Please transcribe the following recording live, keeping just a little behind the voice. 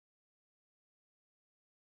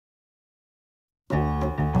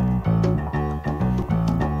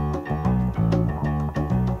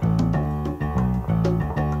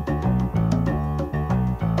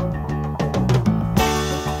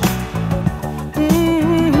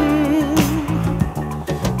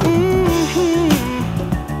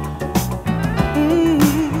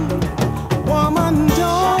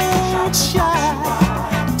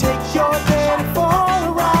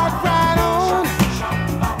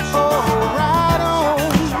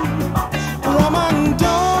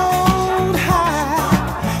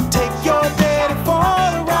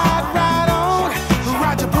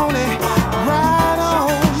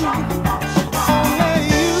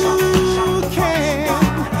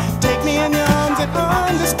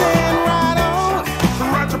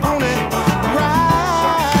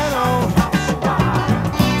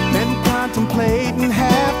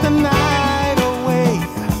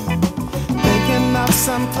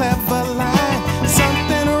clever line,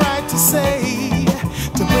 something right to say,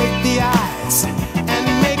 to break the ice and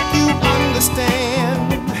make you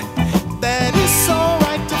understand that it's so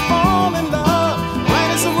right to fall in love, right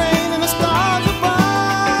as the rain and the stars above.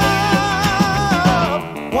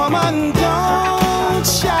 Woman, don't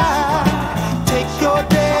shy, take your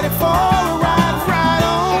daddy for a ride, ride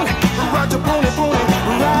on, ride your pony, pony,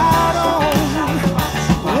 ride on.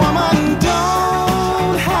 Woman,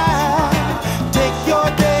 don't hide, take your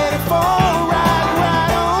daddy for a ride,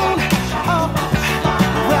 ride on, oh,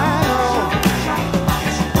 ride on.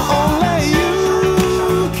 Only you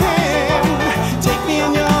can take me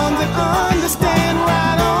in your arms and understand,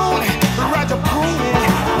 ride on, ride your pony,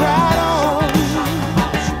 ride on.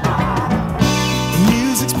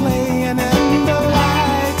 Music's playing and the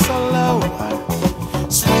lights are low.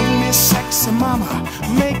 Swing me sexy mama,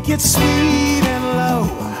 make it sweet